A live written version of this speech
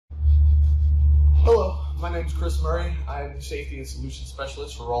name's Chris Murray. I'm the Safety and Solution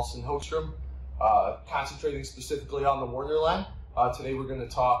Specialist for Ralston Hogstrom, concentrating specifically on the Warner line. Today we're going to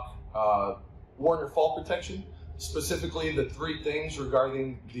talk Warner fall protection, specifically the three things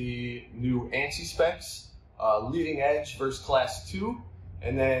regarding the new ANSI specs, leading edge versus class 2,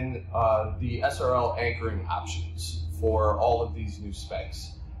 and then the SRL anchoring options for all of these new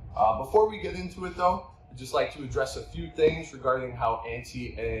specs. Before we get into it though, I'd just like to address a few things regarding how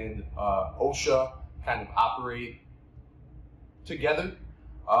ANSI and OSHA kind of operate together.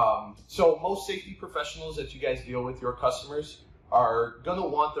 So most safety professionals that you guys deal with, your customers, are gonna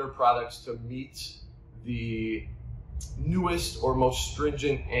want their products to meet the newest or most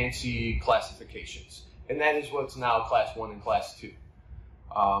stringent ANSI classifications. And that is what's now class 1 and class 2.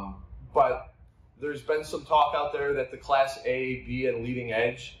 But there's been some talk out there that the class A, B, and leading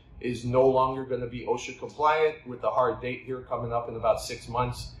edge is no longer going to be OSHA compliant, with a hard date here coming up in about 6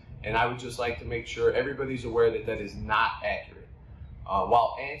 months. And I would just like to make sure everybody's aware that that is not accurate.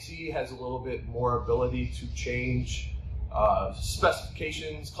 While ANSI has a little bit more ability to change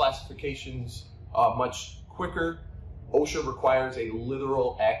specifications, classifications much quicker, OSHA requires a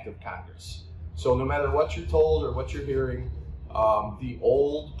literal act of Congress. So no matter what you're told or what you're hearing, the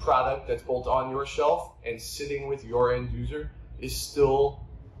old product that's both on your shelf and sitting with your end user is still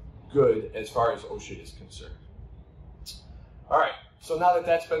good as far as OSHA is concerned. All right, so now that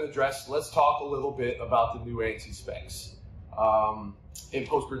that's been addressed, let's talk a little bit about the new ANSI specs. In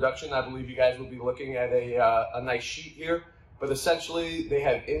post-production, I believe you guys will be looking at a nice sheet here, but essentially they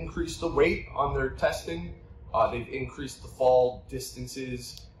have increased the weight on their testing, they've increased the fall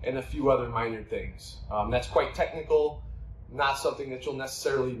distances, and a few other minor things. That's quite technical, not something that you'll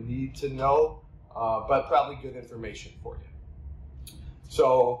necessarily need to know, but probably good information for you.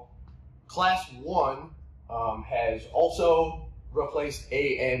 So class 1 has also replaced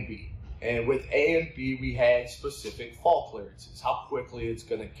A and B. And with A and B, we had specific fall clearances, how quickly it's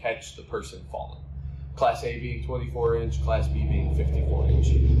going to catch the person falling. Class A being 24 inch, Class B being 54 inch.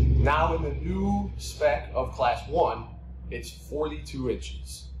 Now in the new spec of Class 1, it's 42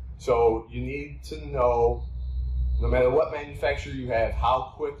 inches. So you need to know, no matter what manufacturer you have,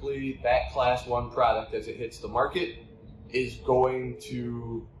 how quickly that Class 1 product, as it hits the market, is going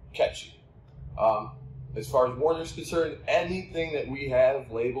to catch you. As far as Warner's concerned, anything that we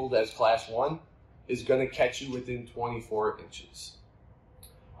have labeled as Class 1 is going to catch you within 24 inches.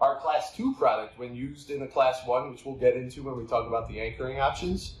 Our Class 2 product, when used in a Class 1, which we'll get into when we talk about the anchoring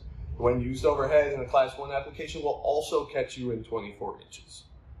options, when used overhead in a Class 1 application, will also catch you in 24 inches.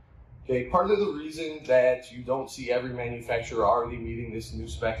 Okay, part of the reason that you don't see every manufacturer already meeting this new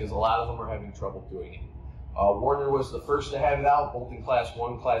spec is a lot of them are having trouble doing it. Warner was the first to have it out, both in Class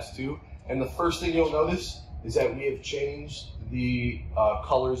 1 and Class 2. And the first thing you'll notice is that we have changed the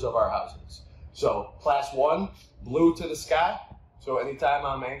colors of our housings. So Class 1, blue to the sky. So anytime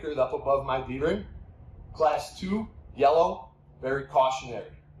I'm anchored up above my D-ring. Class 2, yellow, very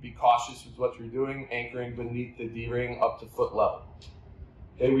cautionary. Be cautious with what you're doing, anchoring beneath the D-ring up to foot level.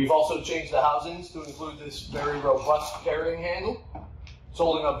 Okay, we've also changed the housings to include this very robust carrying handle. It's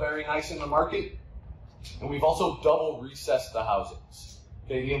holding up very nice in the market. And we've also double recessed the housings.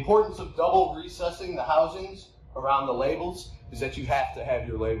 Okay, the importance of double recessing the housings around the labels is that you have to have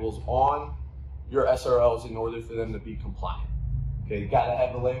your labels on your SRLs in order for them to be compliant. Okay, you gotta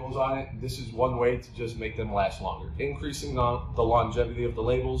have the labels on it. This is one way to just make them last longer. Increasing the longevity of the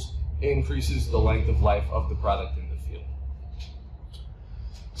labels increases the length of life of the product in the field.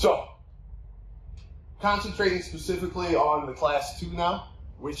 So, concentrating specifically on the Class 2 now,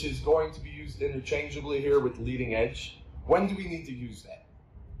 which is going to be used interchangeably here with leading edge. When do we need to use that?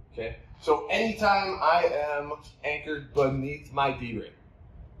 Okay, so anytime I am anchored beneath my D-ring,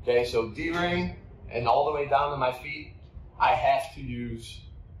 okay, so D-ring and all the way down to my feet, I have to use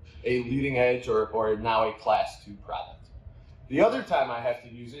a leading edge or now a Class 2 product. The other time I have to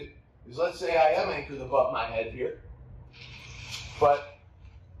use it is, let's say I am anchored above my head here, but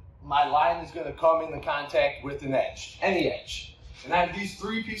my line is going to come into contact with an edge, any edge. And I have these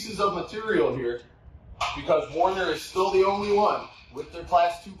three pieces of material here because Warner is still the only one with their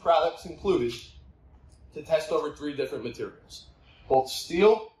Class 2 products included to test over 3 different materials. Both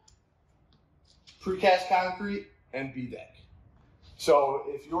steel, precast concrete, and B-deck. So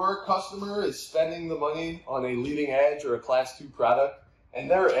if your customer is spending the money on a leading edge or a Class 2 product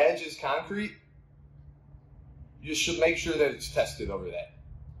and their edge is concrete, you should make sure that it's tested over that.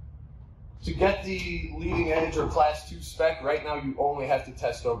 To get the leading edge or Class 2 spec, right now you only have to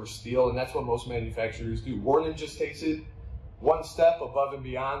test over steel, and that's what most manufacturers do. Warner just takes it one step above and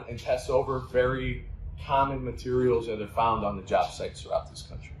beyond and tests over very common materials that are found on the job sites throughout this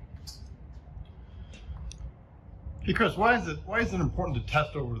country. Hey Chris, why is it important to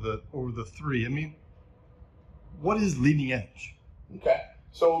test over the three? I mean, what is leading edge? Okay,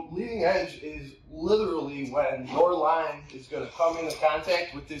 so leading edge is literally when your line is going to come into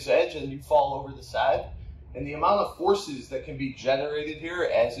contact with this edge and you fall over the side, and the amount of forces that can be generated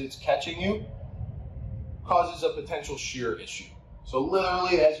here as it's catching you causes a potential shear issue. So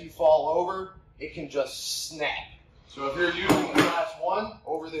literally as you fall over, it can just snap. So if you're using a class 1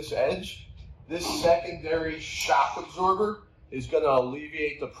 over this edge, this secondary shock absorber is going to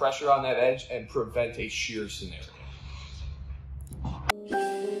alleviate the pressure on that edge and prevent a shear scenario.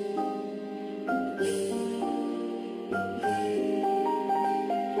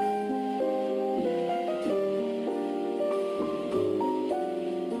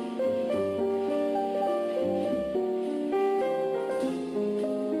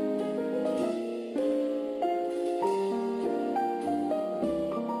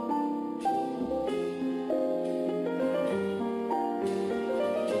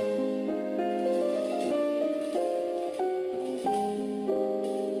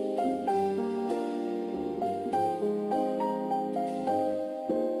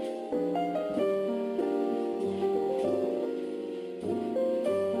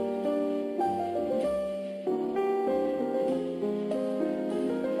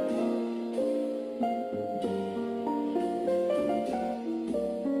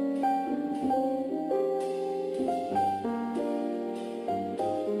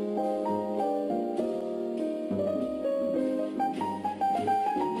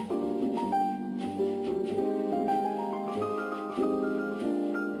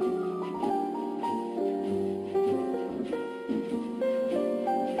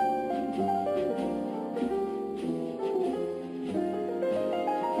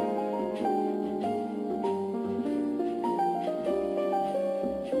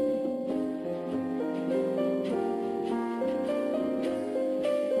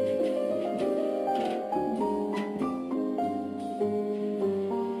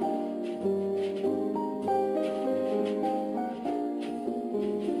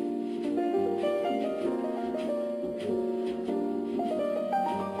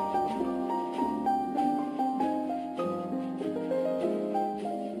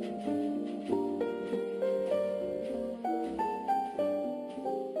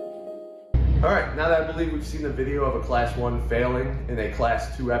 All right, now that I believe we've seen a video of a class 1 failing in a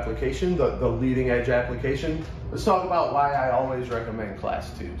class 2 application, the leading edge application, let's talk about why I always recommend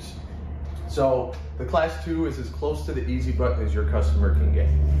class 2s. So the class 2 is as close to the easy button as your customer can get.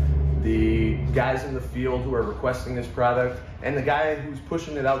 The guys in the field who are requesting this product and the guy who's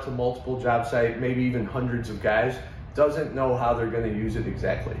pushing it out to multiple job sites, maybe even hundreds of guys, doesn't know how they're going to use it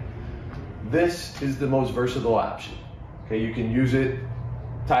exactly. This is the most versatile option. Okay, you can use it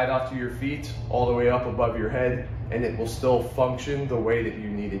tied off to your feet all the way up above your head, and it will still function the way that you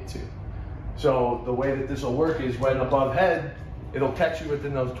need it to. So the way that this will work is when above head, it'll catch you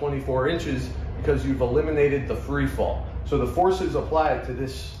within those 24 inches because you've eliminated the free fall. So the forces applied to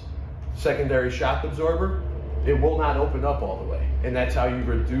this secondary shock absorber, it will not open up all the way. And that's how you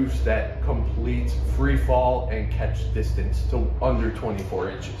reduce that complete free fall and catch distance to under 24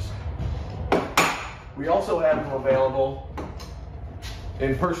 inches. We also have them available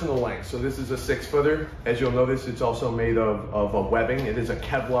in personal length. So this is a 6-footer. As you'll notice, it's also made of a webbing. It is a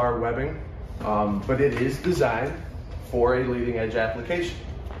Kevlar webbing, but it is designed for a leading edge application.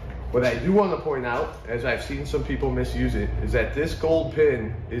 What I do want to point out, as I've seen some people misuse it, is that this gold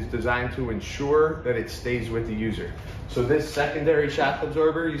pin is designed to ensure that it stays with the user. So this secondary shock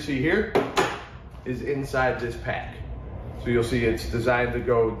absorber you see here is inside this pack. So you'll see it's designed to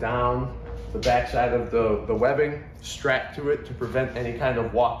go down the backside of the webbing, strapped to it to prevent any kind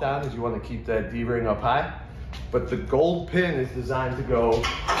of walk down, as you want to keep that D-ring up high. But the gold pin is designed to go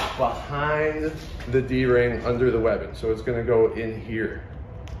behind the D-ring under the webbing. So it's going to go in here.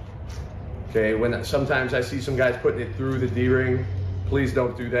 Okay, sometimes I see some guys putting it through the D-ring. Please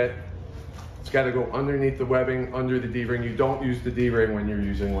don't do that. It's got to go underneath the webbing, under the D-ring. You don't use the D-ring when you're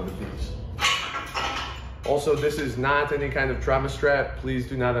using one of these. Also, this is not any kind of trauma strap. Please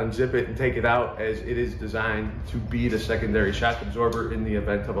do not unzip it and take it out, as it is designed to be the secondary shock absorber in the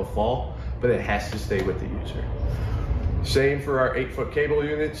event of a fall, but it has to stay with the user. Same for our 8-foot cable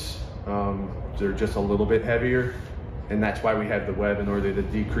units. They're just a little bit heavier, and that's why we have the web, in order to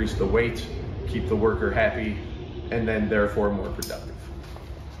decrease the weight, keep the worker happy, and then therefore more productive.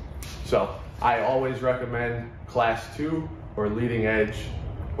 So I always recommend class 2 or leading edge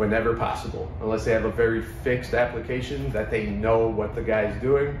whenever possible, unless they have a very fixed application that they know what the guy's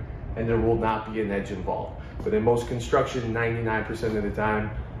doing and there will not be an edge involved. But in most construction, 99% of the time,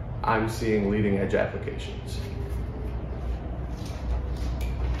 I'm seeing leading edge applications.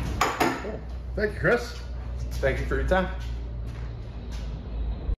 Thank you, Chris. Thank you for your time.